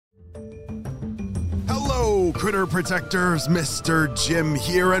Hello, Critter Protectors, Mr. Jim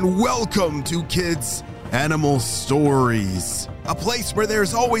here, and welcome to Kids Animal Stories, a place where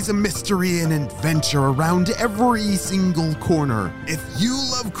there's always a mystery and adventure around every single corner. If you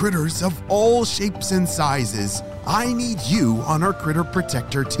love critters of all shapes and sizes, I need you on our Critter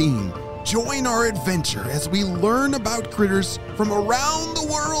Protector team. Join our adventure as we learn about critters from around the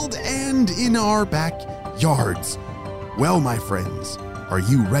world and in our backyards. Well, my friends, are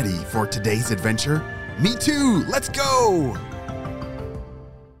you ready for today's adventure? Me too! Let's go!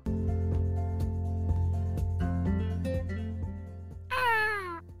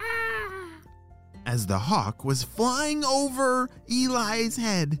 As the hawk was flying over Eli's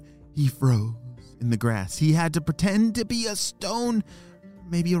head, he froze in the grass. He had to pretend to be a stone,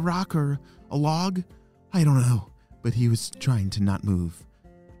 maybe a rock or a log. I don't know, but he was trying to not move.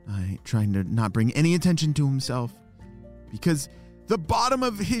 Trying to not bring any attention to himself. Because the bottom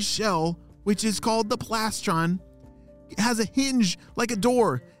of his shell, which is called the plastron, has a hinge like a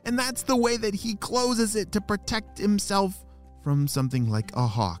door, and that's the way that he closes it to protect himself from something like a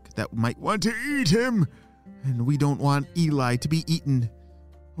hawk that might want to eat him. And we don't want Eli to be eaten.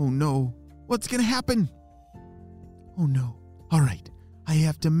 Oh no, what's gonna happen? Oh no, all right, I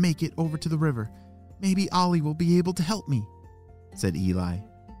have to make it over to the river. Maybe Ollie will be able to help me, said Eli.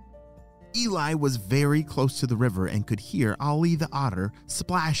 Eli was very close to the river and could hear Ollie the otter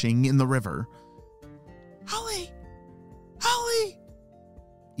splashing in the river. Ollie! Ollie!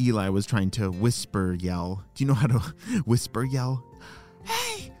 Eli was trying to whisper yell. Do you know how to whisper yell?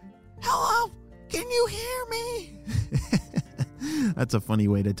 Hey! Hello! Can you hear me? That's a funny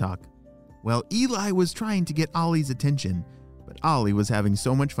way to talk. Well, Eli was trying to get Ollie's attention, but Ollie was having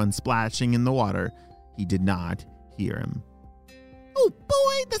so much fun splashing in the water, he did not hear him. Oh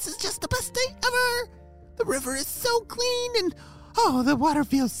boy, this is just the best day ever! The river is so clean and, the water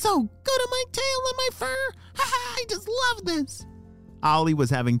feels so good on my tail and my fur. I just love this. Ollie was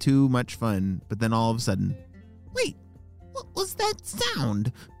having too much fun, but then all of a sudden, wait, what was that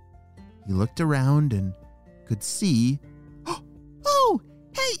sound? He looked around and could see, oh,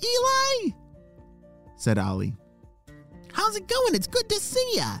 hey Eli, said Ollie. How's it going? It's good to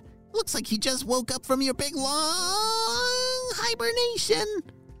see ya. Looks like you just woke up from your big long hibernation.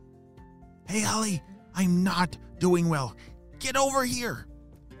 Hey, Ollie, I'm not doing well. Get over here,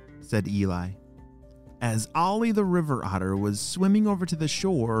 said Eli. As Ollie the river otter was swimming over to the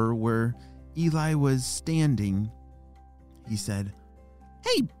shore where Eli was standing, he said,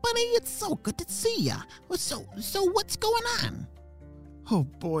 Hey, buddy, it's so good to see ya. So what's going on? Oh,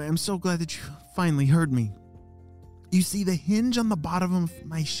 boy, I'm so glad that you finally heard me. You see, the hinge on the bottom of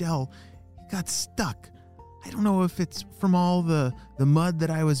my shell got stuck. I don't know if it's from all the mud that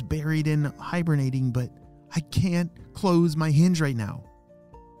I was buried in hibernating, but I can't close my hinge right now.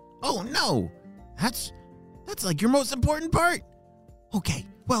 Oh, no. That's like your most important part. Okay,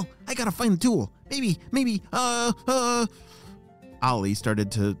 well, I gotta find the tool. Maybe, Ollie started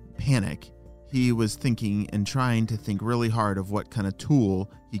to panic. He was thinking and trying to think really hard of what kind of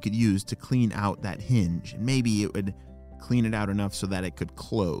tool he could use to clean out that hinge. And maybe it would clean it out enough so that it could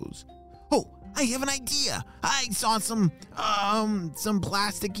close. Oh, I have an idea. I saw some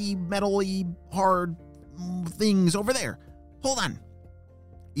plasticky, metal-y, hard things over there. Hold on.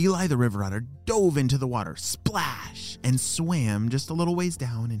 Eli the river otter dove into the water, splash, and swam just a little ways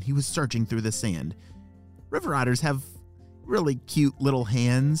down, and he was searching through the sand. River otters have really cute little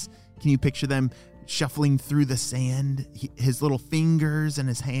hands. Can you picture them shuffling through the sand? His little fingers and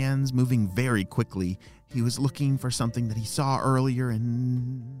his hands moving very quickly. He was looking for something that he saw earlier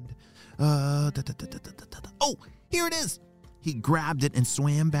and... Oh, here it is! He grabbed it and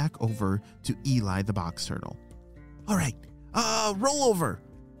swam back over to Eli the box turtle. All right, roll over.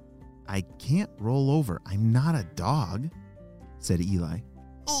 I can't roll over. I'm not a dog, said Eli.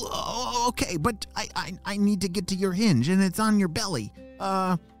 Oh, okay, but I need to get to your hinge, and it's on your belly.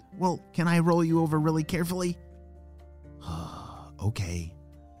 Well, can I roll you over really carefully? Okay.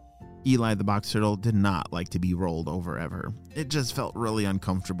 Eli the box turtle did not like to be rolled over ever. It just felt really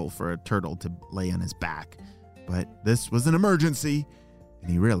uncomfortable for a turtle to lay on his back. But this was an emergency, and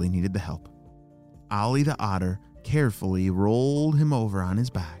he really needed the help. Ollie the otter carefully rolled him over on his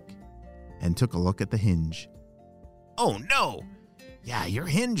back and took a look at the hinge. Oh no! Yeah, your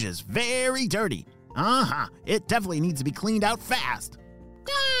hinge is very dirty. It definitely needs to be cleaned out fast.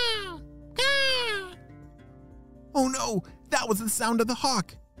 Oh no, that was the sound of the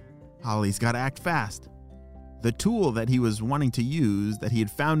hawk. Ollie's got to act fast. The tool that he was wanting to use that he had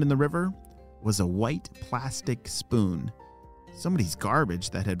found in the river was a white plastic spoon. Somebody's garbage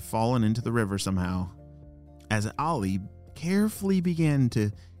that had fallen into the river somehow. As Ollie carefully began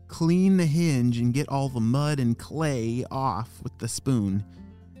to clean the hinge and get all the mud and clay off with the spoon.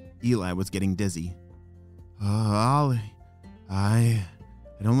 Eli was getting dizzy. Ollie, I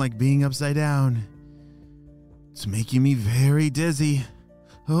don't like being upside down. It's making me very dizzy.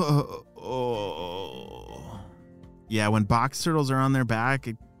 Yeah, when box turtles are on their back,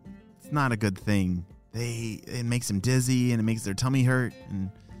 it's not a good thing. It makes them dizzy and it makes their tummy hurt.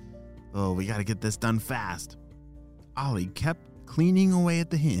 And we got to get this done fast. Ollie kept cleaning away at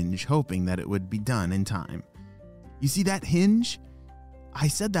the hinge, hoping that it would be done in time. You see that hinge? I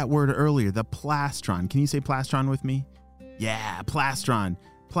said that word earlier, the plastron. Can you say plastron with me? Yeah, plastron.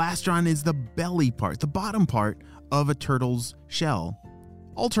 Plastron is the belly part, the bottom part of a turtle's shell.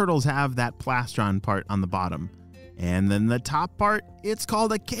 All turtles have that plastron part on the bottom. And then the top part, it's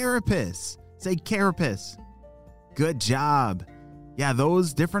called a carapace. Say carapace. Good job. Yeah,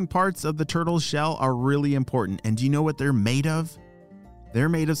 those different parts of the turtle's shell are really important. And do you know what they're made of? They're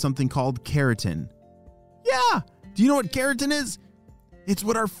made of something called keratin. Yeah, do you know what keratin is? It's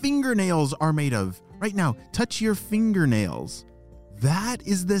what our fingernails are made of. Right now, touch your fingernails. That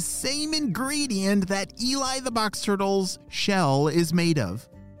is the same ingredient that Eli the Box Turtle's shell is made of.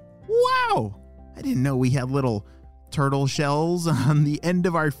 Wow! I didn't know we had little turtle shells on the end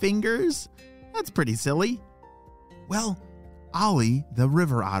of our fingers. That's pretty silly. Well, Ollie the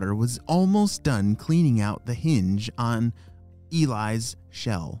river otter was almost done cleaning out the hinge on Eli's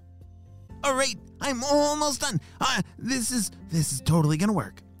shell. All right, I'm almost done. This is totally gonna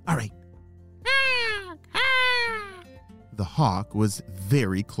work. All right. The hawk was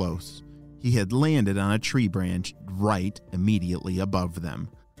very close. He had landed on a tree branch right immediately above them.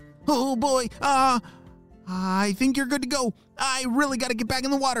 Oh boy, I think you're good to go. I really gotta get back in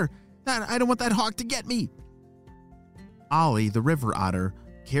the water. I don't want that hawk to get me. Ollie the river otter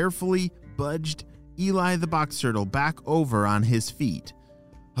carefully budged Eli the box turtle back over on his feet.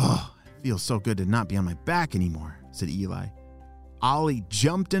 Oh, it feels so good to not be on my back anymore, said Eli. Ollie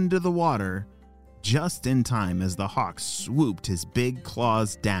jumped into the water just in time as the hawk swooped his big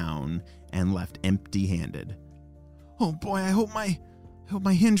claws down and left empty-handed. Oh boy, I hope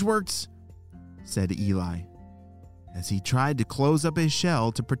my hinge works, said Eli. As he tried to close up his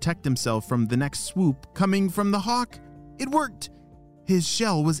shell to protect himself from the next swoop coming from the hawk, it worked. His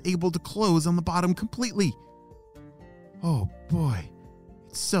shell was able to close on the bottom completely. Oh boy,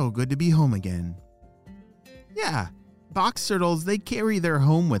 it's so good to be home again. Yeah, box turtles, they carry their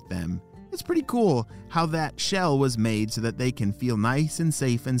home with them. It's pretty cool how that shell was made so that they can feel nice and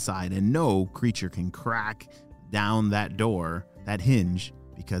safe inside and no creature can crack down that door, that hinge,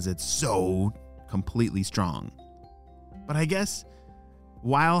 because it's so completely strong. But I guess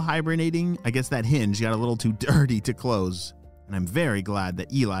while hibernating, that hinge got a little too dirty to close. And I'm very glad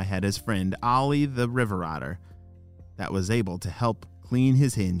that Eli had his friend Ollie the river otter that was able to help clean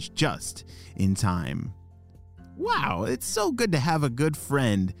his hinge just in time. Wow, it's so good to have a good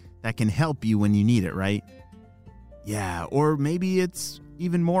friend that can help you when you need it, right? Yeah, or maybe it's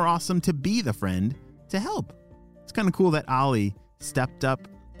even more awesome to be the friend to help. It's kind of cool that Ollie stepped up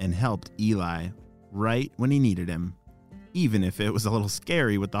and helped Eli right when he needed him, even if it was a little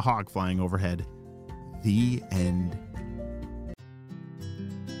scary with the hawk flying overhead. The end.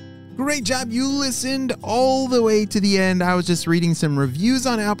 Great job. You listened all the way to the end. I was just reading some reviews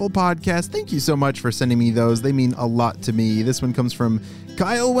on Apple Podcasts. Thank you so much for sending me those. They mean a lot to me. This one comes from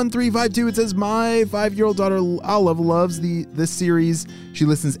Kyle1352. It says, my 5-year-old daughter Olive loves this series. She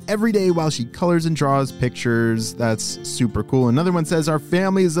listens every day while she colors and draws pictures. That's super cool. Another one says, our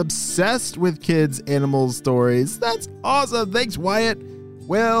family is obsessed with kids' animal stories. That's awesome. Thanks, Wyatt.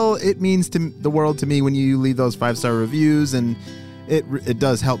 Well, it means the world to me when you leave those 5-star reviews, and it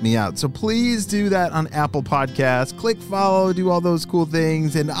does help me out. So please do that on Apple Podcasts. Click follow, do all those cool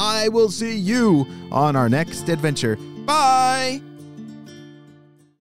things, and I will see you on our next adventure. Bye!